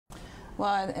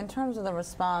Well, in terms of the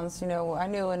response, you know, I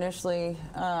knew initially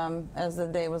as the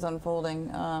day was unfolding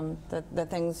that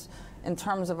things, in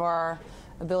terms of our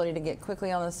ability to get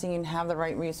quickly on the scene, have the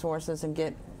right resources, and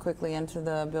get quickly into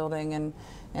the building and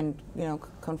you know,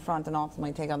 confront and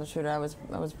ultimately take out the shooter, I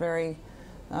was very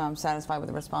satisfied with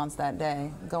the response that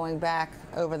day. Going back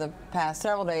over the past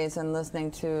several days and listening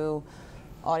to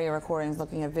audio recordings,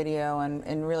 looking at video,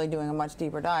 and really doing a much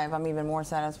deeper dive, I'm even more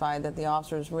satisfied that the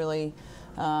officers really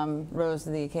rose to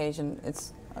the occasion.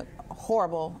 It's a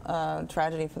horrible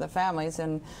tragedy for the families,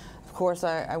 and of course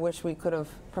I wish we could have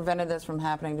prevented this from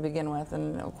happening to begin with,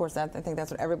 and of course I think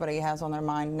that's what everybody has on their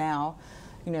mind now.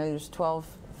 You know, there's 12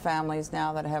 families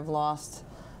now that have lost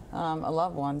a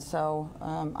loved one, so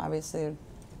obviously,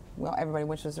 well, everybody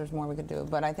wishes there's more we could do,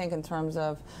 but I think in terms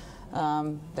of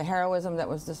the heroism that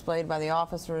was displayed by the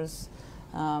officers,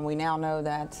 we now know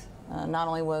that not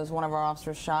only was one of our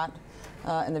officers shot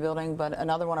in the building, but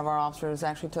another one of our officers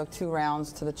actually took 2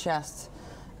 rounds to the chest,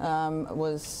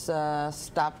 was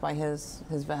stopped by his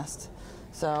vest.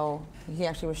 So he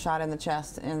actually was shot in the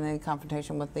chest in the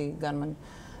confrontation with the gunman.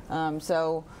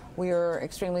 So we are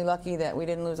extremely lucky that we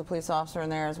didn't lose a police officer in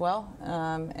there as well,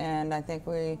 and I think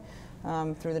we,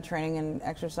 through the training and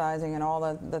exercising and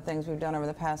all the things we've done over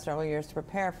the past several years to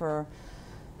prepare for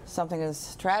something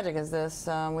as tragic as this,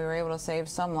 we were able to save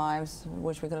some lives.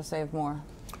 Wish we could have saved more.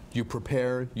 You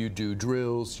prepare, you do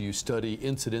drills, you study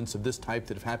incidents of this type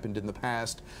that have happened in the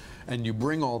past, and you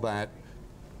bring all that,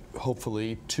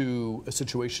 hopefully, to a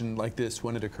situation like this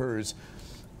when it occurs.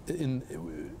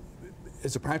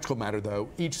 As a practical matter, though,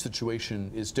 each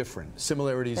situation is different.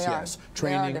 Similarities, yes.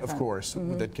 Training, of course,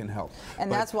 that can help.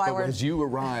 And that's why as you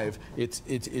arrive,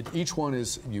 each one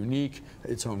is unique,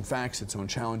 its own facts, its own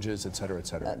challenges, et cetera, et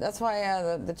cetera. That's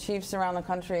why the chiefs around the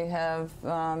country have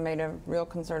made a real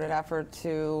concerted effort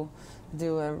to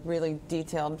do a really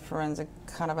detailed forensic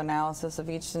kind of analysis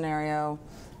of each scenario,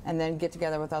 and then get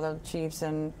together with other chiefs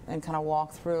and kind of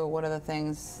walk through what are the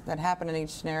things that happen in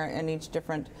each scenario, in each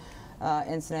different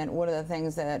incident, what are the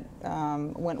things that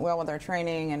went well with our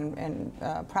training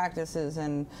and practices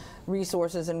and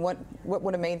resources, and what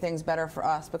would have made things better for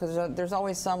us, because there's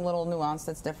always some little nuance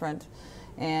that's different,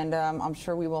 and I'm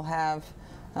sure we will have,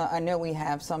 I know we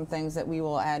have some things that we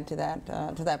will add to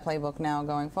that playbook now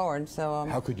going forward. So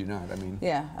how could you not? I mean,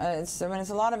 yeah, it's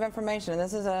a lot of information, and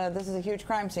this is a huge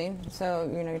crime scene. So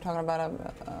you know, you're talking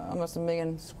about almost 1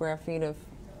 million square feet of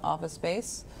office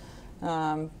space.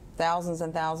 Thousands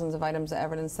and thousands of items of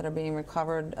evidence that are being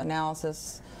recovered,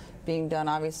 analysis being done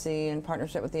obviously in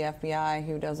partnership with the FBI,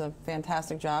 who does a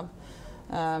fantastic job.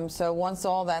 So once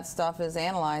all that stuff is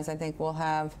analyzed, I think we'll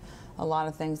have a lot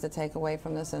of things to take away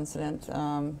from this incident,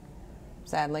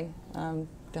 sadly,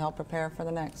 to help prepare for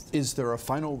the next. Is there a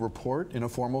final report in a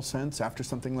formal sense after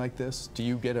something like this? Do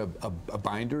you get a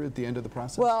binder at the end of the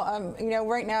process? Well, you know,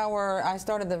 right now I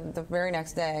started the very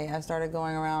next day. I started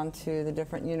going around to the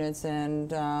different units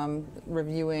and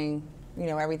reviewing, you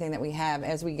know, everything that we have.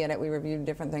 As we get it, we review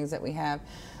different things that we have.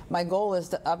 My goal is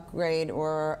to upgrade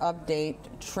or update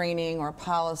training or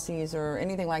policies or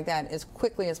anything like that as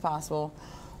quickly as possible.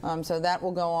 So that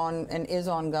will go on and is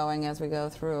ongoing as we go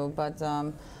through. But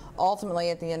ultimately,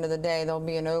 at the end of the day, there'll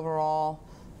be an overall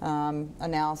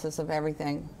analysis of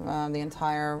everything, the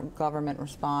entire government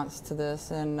response to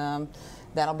this, and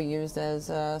that'll be used as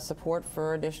support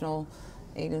for additional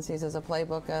agencies as a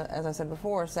playbook, as I said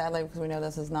before, sadly, because we know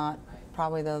this is not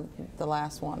probably the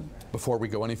last one. Before we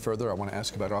go any further, I want to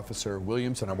ask about Officer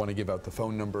Williams, and I want to give out the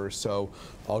phone number, so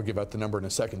I'll give out the number in a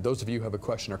second. Those of you who have a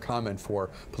question or comment for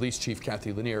Police Chief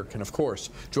Kathy Lanier can, of course,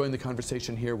 join the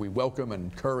conversation here. We welcome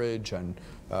and encourage and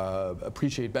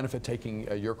appreciate benefit taking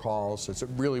your calls. It's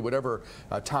really whatever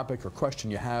topic or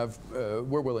question you have,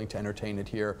 we're willing to entertain it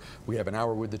here. We have an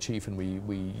hour with the Chief, and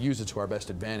we use it to our best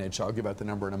advantage. I'll give out the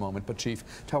number in a moment. But Chief,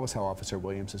 tell us how Officer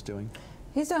Williams is doing.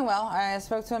 He's doing well. I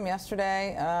spoke to him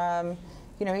yesterday.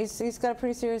 You know, he's got a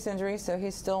pretty serious injury, so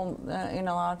he's still in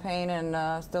a lot of pain,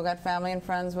 and still got family and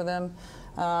friends with him.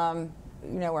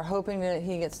 You know, we're hoping that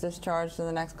he gets discharged in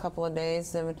the next couple of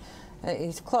days.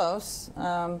 He's close,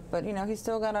 but you know, he's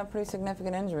still got a pretty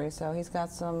significant injury, so he's got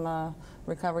some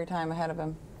recovery time ahead of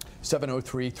him.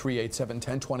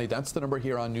 703-387-1020. That's the number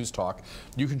here on News Talk.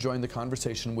 You can join the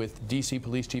conversation with D.C.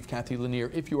 Police Chief Kathy Lanier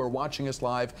if you are watching us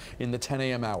live in the 10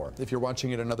 a.m. hour. If you're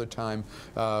watching at another time,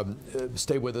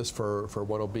 stay with us for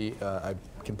what will be, I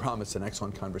can promise, an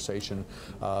excellent conversation.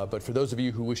 But for those of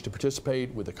you who wish to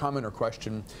participate with a comment or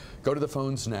question, go to the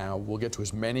phones now. We'll get to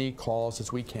as many calls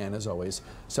as we can, as always.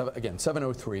 Again,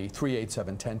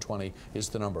 703-387-1020 is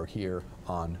the number here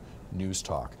on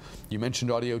NewsTalk. You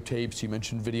mentioned audio tapes, you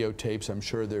mentioned videotapes. I'm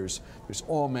sure there's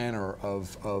all manner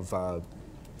of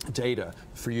data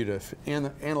for you to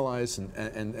analyze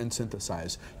and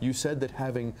synthesize. You said that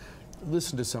having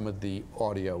listened to some of the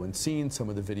audio and seen some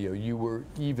of the video, you were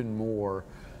even more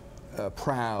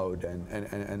proud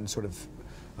and sort of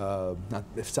not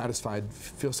if satisfied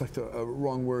feels like a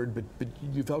wrong word, but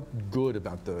you felt good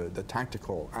about the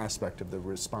tactical aspect of the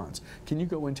response. Can you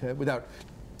go into it without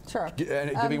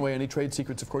giving away any trade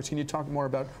secrets, of course? Can you talk more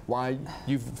about why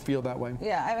you feel that way?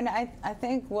 Yeah, I mean, I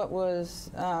think what was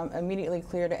immediately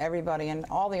clear to everybody, and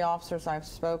all the officers I've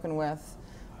spoken with,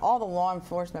 all the law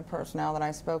enforcement personnel that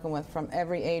I've spoken with from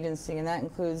every agency, and that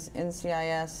includes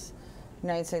NCIS,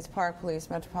 United States Park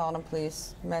Police, Metropolitan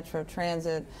Police, Metro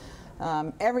Transit,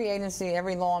 every agency,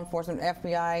 every law enforcement,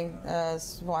 FBI,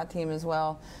 SWAT team as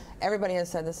well, everybody has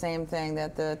said the same thing,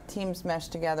 that the teams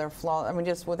meshed together, I mean,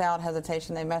 just without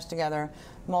hesitation, they meshed together.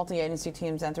 Multi-agency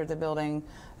teams entered the building.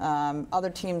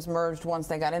 Other teams merged once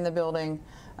they got in the building.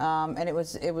 And it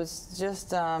was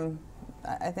just,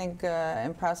 I think,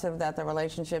 impressive that the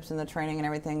relationships and the training and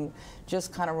everything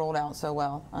just kind of rolled out so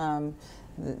well.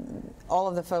 All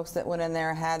of the folks that went in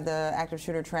there had the active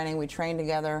shooter training. We trained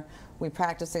together. We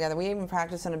practiced together. We even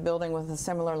practiced in a building with a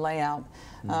similar layout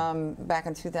back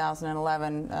in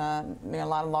 2011. A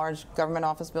lot of large government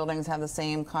office buildings have the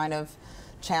same kind of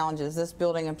challenges. This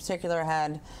building in particular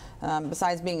had,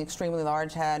 besides being extremely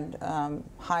large, had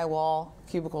high wall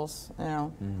cubicles,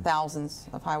 thousands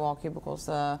of high wall cubicles.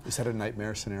 Is that a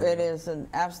nightmare scenario? It is an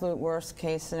absolute worst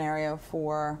case scenario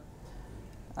for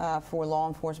law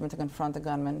enforcement to confront the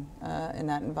gunman in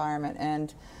that environment.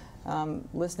 And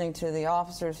listening to the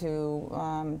officers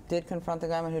who did confront the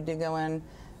gunman, who did go in,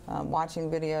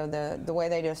 watching video, the way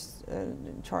they just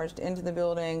charged into the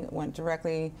building, went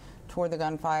directly toward the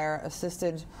gunfire,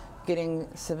 assisted getting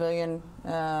civilian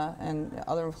and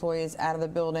other employees out of the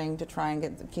building to try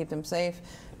and keep them safe,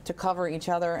 to cover each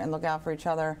other and look out for each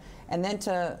other, and then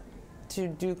to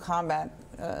do combat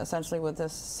essentially with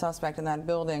this suspect in that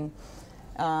building.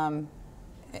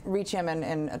 Reach him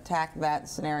and attack that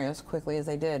scenario as quickly as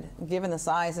they did, given the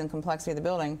size and complexity of the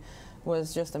building,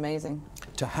 was just amazing.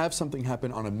 To have something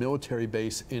happen on a military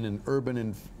base in an urban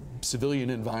and civilian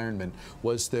environment,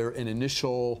 was there an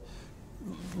initial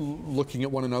looking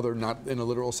at one another, not in a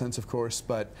literal sense, of course,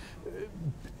 but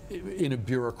in a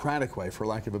bureaucratic way, for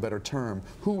lack of a better term,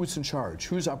 who was in charge?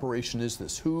 Whose operation is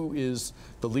this? Who is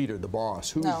the leader, the boss?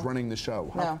 Who's running the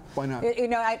show? Why not?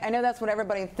 I know that's what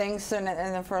everybody thinks, and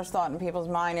the first thought in people's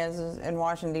mind is in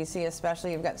Washington, D.C.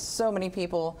 especially. You've got so many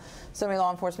people, so many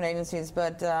law enforcement agencies,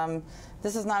 but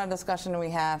this is not a discussion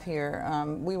we have here.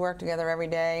 We work together every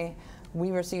day.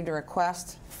 We received a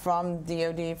request from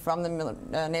DOD, from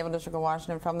the Naval District of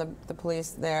Washington, from the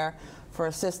police there for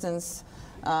assistance.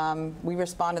 We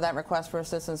respond to that request for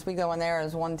assistance. We go in there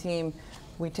as one team.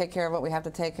 We take care of what we have to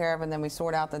take care of, and then we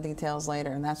sort out the details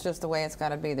later. And that's just the way it's got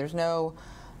to be. There's no.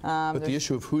 But the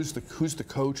issue of who's the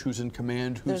coach, who's in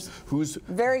command, who's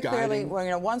very guiding?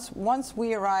 clearly. Well, once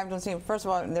we arrived on scene, first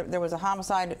of all, there was a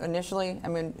homicide initially. I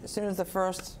mean, as soon as the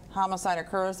first homicide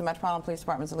occurs, the Metropolitan Police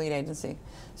Department is the lead agency.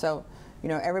 So,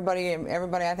 everybody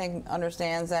I think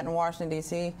understands that in Washington,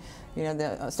 D.C.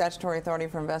 The statutory authority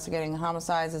for investigating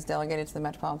homicides is delegated to the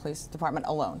Metropolitan Police Department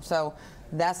alone. So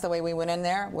that's the way we went in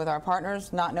there with our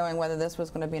partners, not knowing whether this was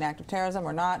going to be an act of terrorism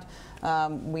or not.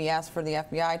 We asked for the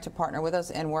FBI to partner with us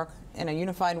and work in a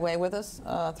unified way with us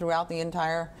throughout the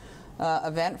entire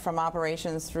event, from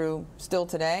operations through still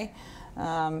today.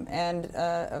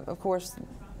 Of course,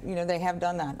 they have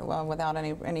done that without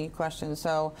any questions.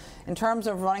 So in terms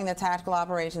of running the tactical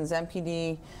operations,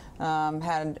 MPD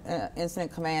had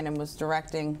incident command and was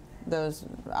directing those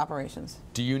operations.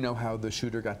 Do you know how the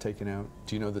shooter got taken out?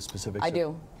 Do you know the specifics? I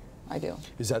do.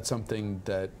 Is that something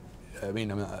that,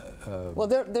 well,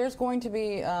 there's going to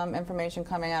be information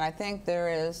coming out. I think there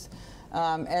is,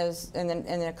 as in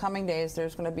the coming days,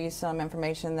 there's going to be some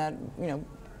information that,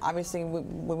 obviously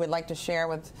we would like to share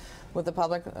with the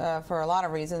public for a lot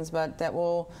of reasons, but that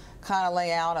will kind of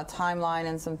lay out a timeline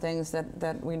and some things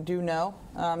that we do know.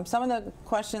 Some of the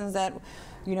questions that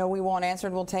we want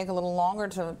answered will take a little longer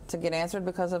to get answered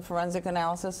because of forensic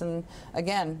analysis, and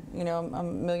again, a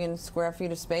million square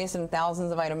feet of space and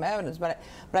thousands of item evidence. But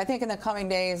I think in the coming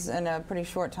days, in a pretty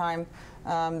short time,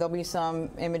 there'll be some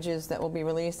images that will be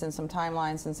released and some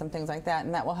timelines and some things like that,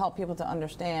 and that will help people to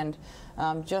understand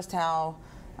just how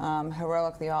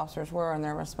heroic the officers were in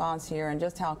their response here, and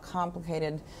just how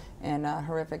complicated and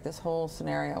horrific this whole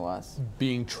scenario was.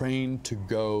 Being trained to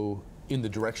go in the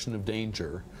direction of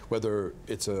danger, whether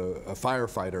it's a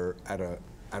firefighter at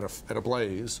at a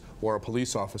blaze, or a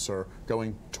police officer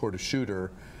going toward a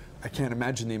shooter, I can't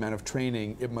imagine the amount of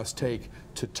training it must take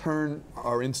to turn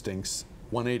our instincts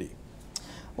 180.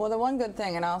 Well, the one good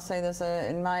thing, and I'll say this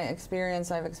in my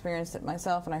experience, I've experienced it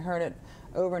myself, and I heard it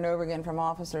over and over again from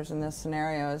officers in this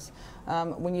scenario, is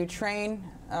when you train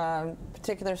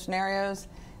particular scenarios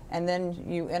and then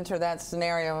you enter that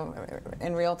scenario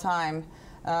in real time,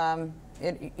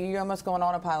 you almost go on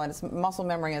autopilot. It's muscle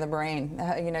memory of the brain.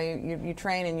 You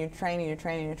train and you train and you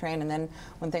train and you train, and then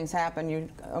when things happen, you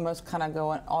almost kind of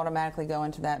automatically go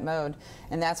into that mode.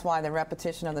 And that's why the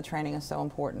repetition of the training is so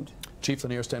important. Chief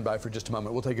Lanier, stand by for just a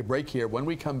moment. We'll take a break here. When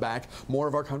we come back, more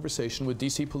of our conversation with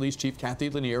D.C. Police Chief Kathy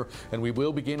Lanier, and we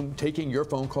will begin taking your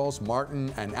phone calls.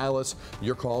 Martin and Alice,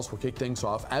 your calls will kick things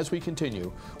off as we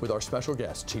continue with our special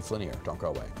guest, Chief Lanier. Don't go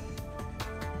away.